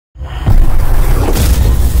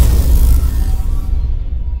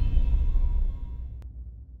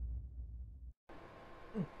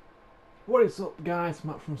What is up guys,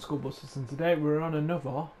 Matt from Skullbusters, and today we're on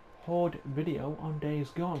another Horde video on Days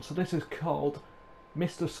Gone. So this is called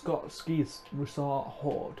Mr. Scott Ski Resort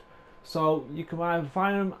Horde. So you can either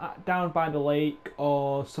find them down by the lake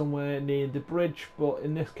or somewhere near the bridge, but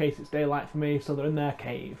in this case it's daylight for me, so they're in their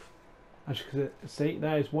cave. As you can see,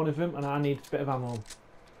 there's one of them and I need a bit of ammo.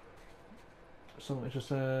 So let's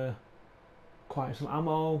just acquire some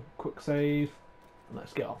ammo, quick save, and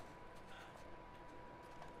let's go.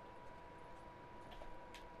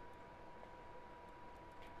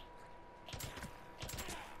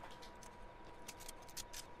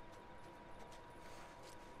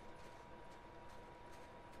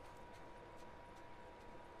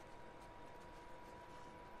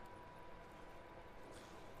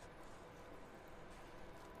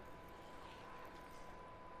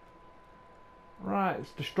 Right,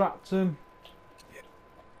 let's distract him.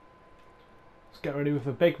 Let's get ready with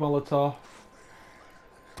a big molotov.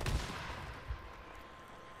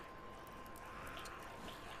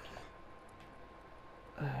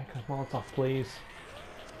 Molotov, please.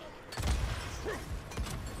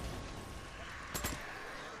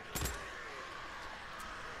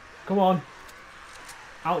 Come on.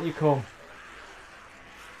 Out you come.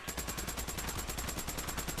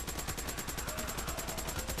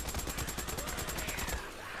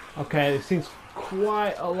 Okay, it seems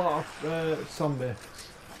quite a lot of zombies.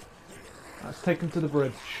 Let's take them to the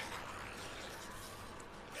bridge.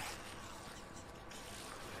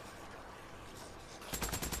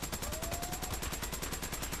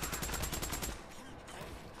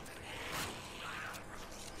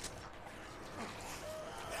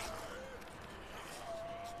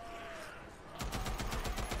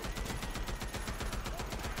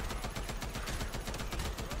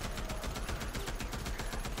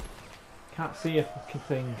 Can't see a fucking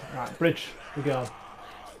thing. Right, bridge, we go.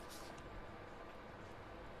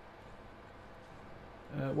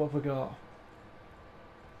 What have we got?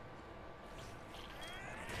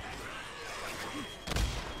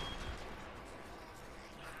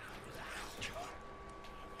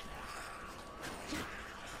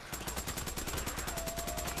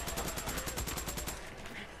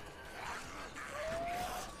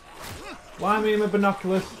 Why me in my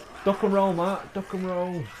binoculars? Duck and roll, Matt. Duck and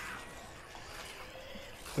roll.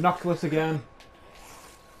 Binoculars again.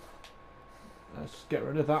 Let's get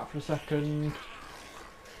rid of that for a second.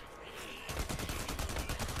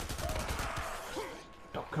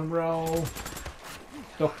 Duck and roll.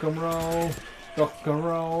 Duck and roll. Duck and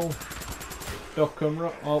roll. Duck and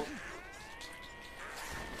roll. Oh.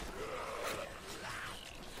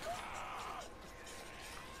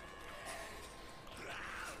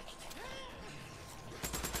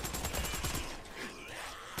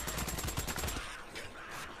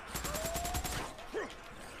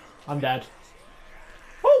 I'm dead.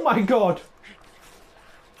 Oh my god!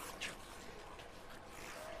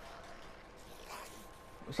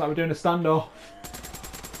 Looks like we're doing a standoff.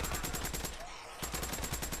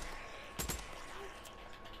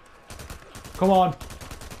 Come on.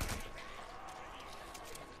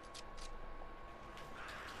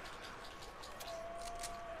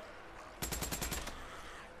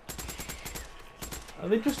 Are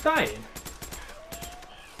they just dying?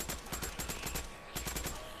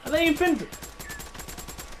 Are they even...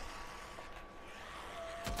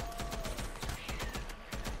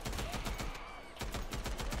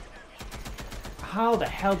 How the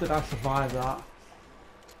hell did I survive that?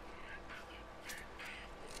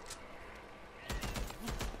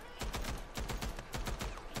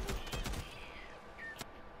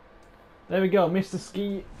 There we go, Mr.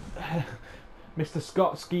 Ski... Mr.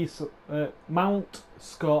 Scott Ski... Mount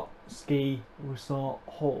Scott Ski Resort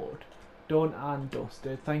Horde. Done and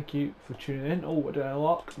dusted. Thank you for tuning in. Oh, what did I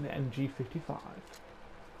lock? The MG55.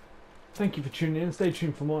 Thank you for tuning in. Stay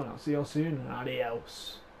tuned for more and I'll see you all soon and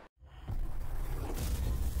adios.